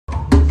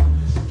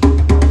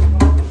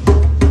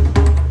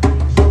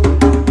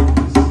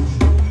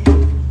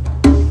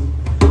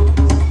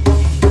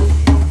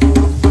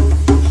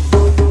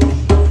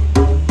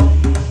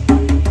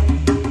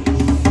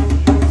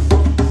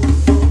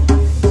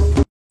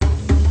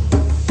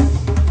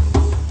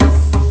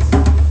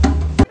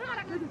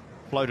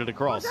floated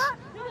across.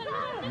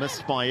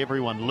 Missed by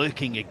everyone.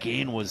 Lurking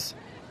again was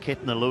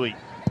Ketnalui,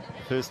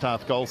 first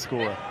half goal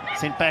scorer.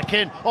 Sent back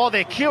in. Oh,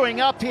 they're queuing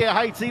up here,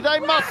 Haiti. They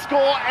must score,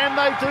 and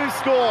they do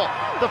score.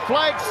 The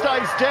flag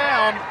stays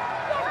down.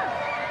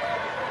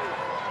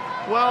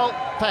 Well,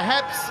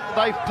 perhaps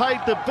they've paid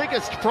the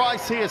biggest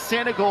price here,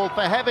 Senegal,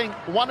 for having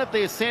one of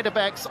their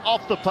centre-backs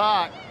off the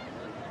park.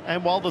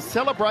 And while the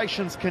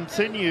celebrations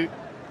continue,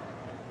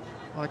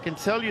 I can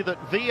tell you that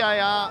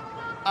VAR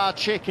are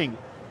checking.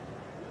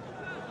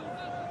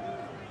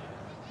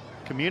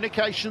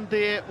 Communication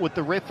there with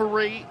the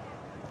referee.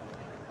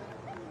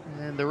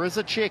 And there is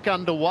a check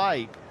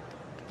underway.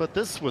 But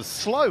this was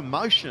slow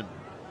motion.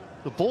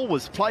 The ball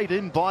was played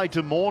in by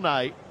De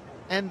Mornay.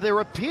 And there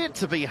appeared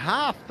to be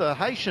half the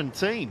Haitian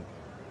team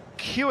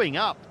queuing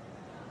up.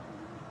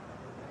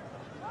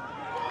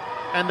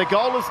 And the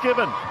goal is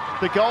given.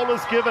 The goal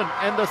is given.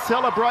 And the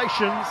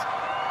celebrations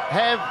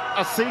have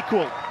a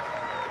sequel.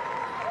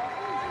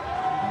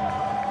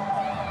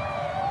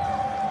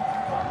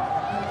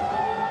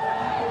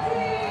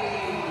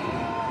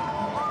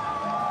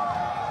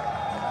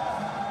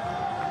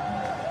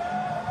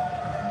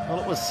 Well,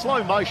 it was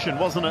slow motion,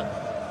 wasn't it?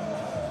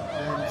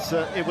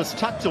 And it was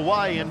tucked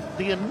away, and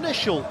the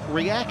initial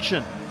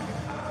reaction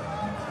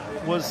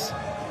was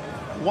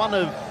one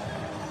of,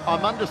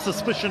 I'm under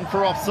suspicion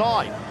for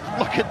offside.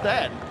 Look at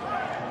that.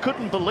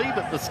 Couldn't believe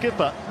it, the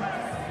skipper.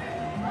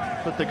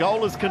 But the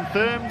goal is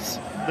confirmed.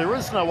 There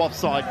is no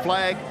offside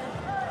flag,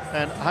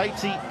 and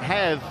Haiti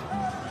have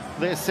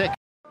their second.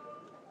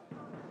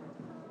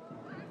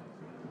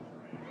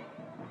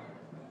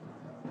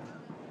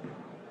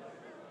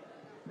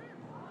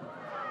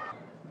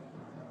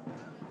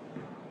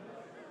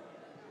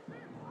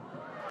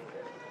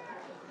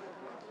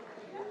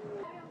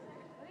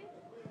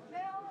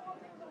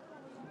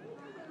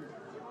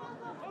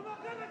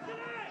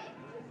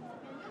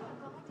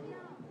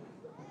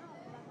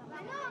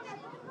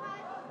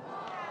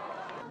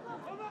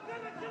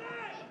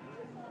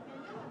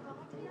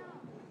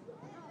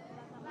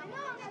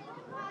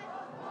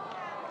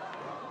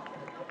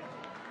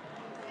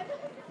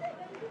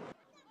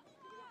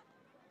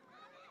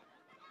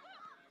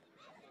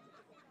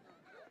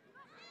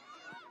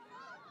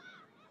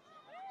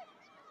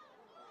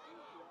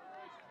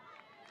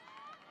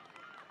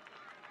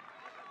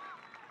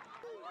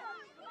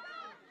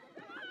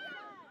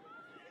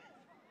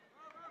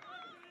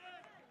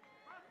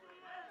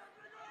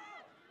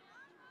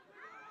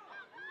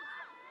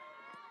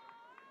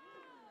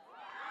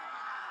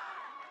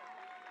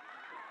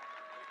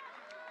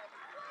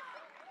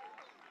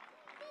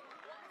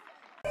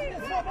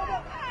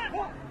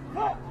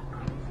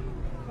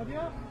 Très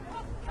bien.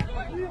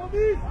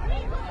 Remise.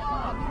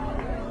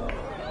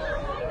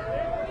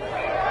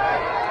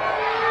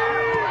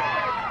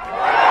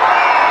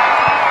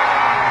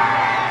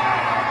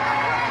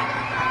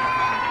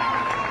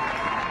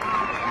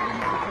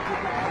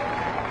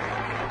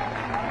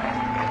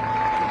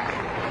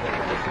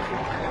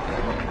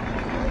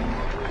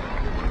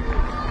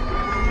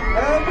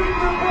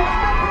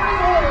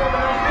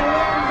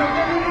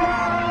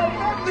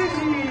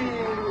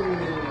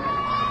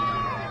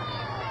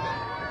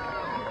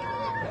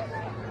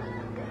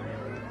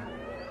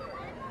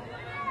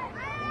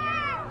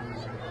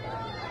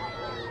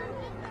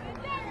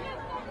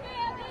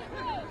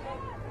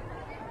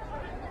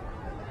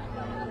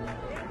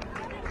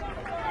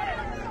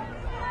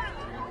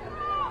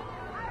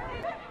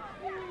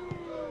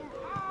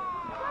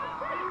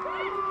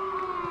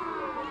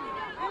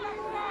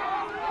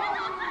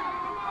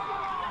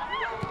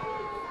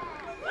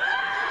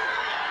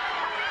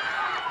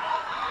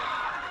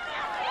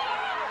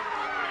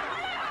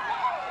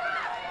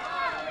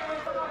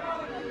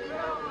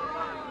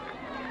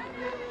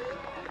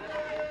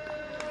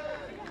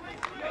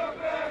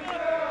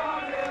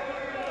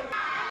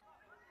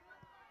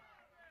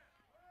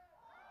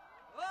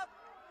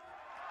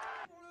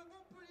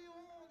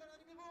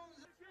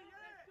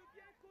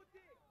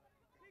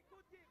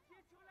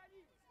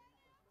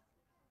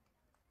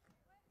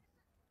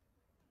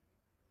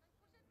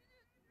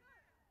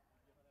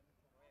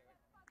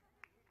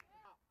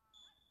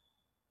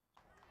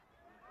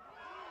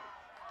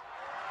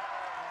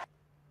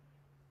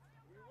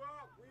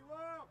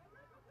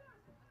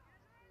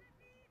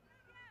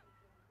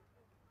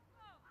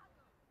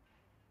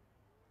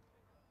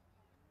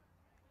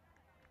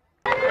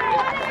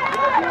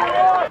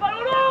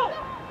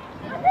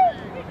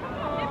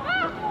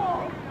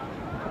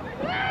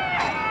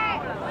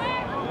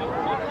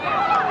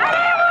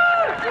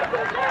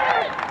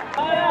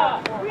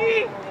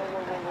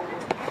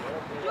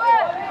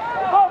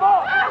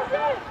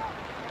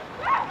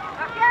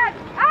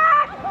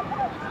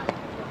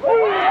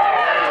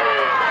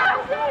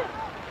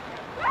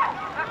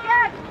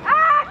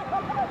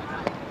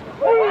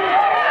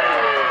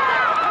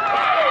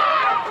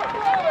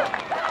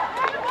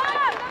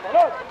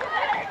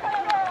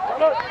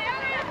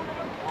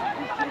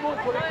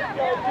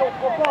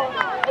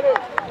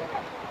 Allez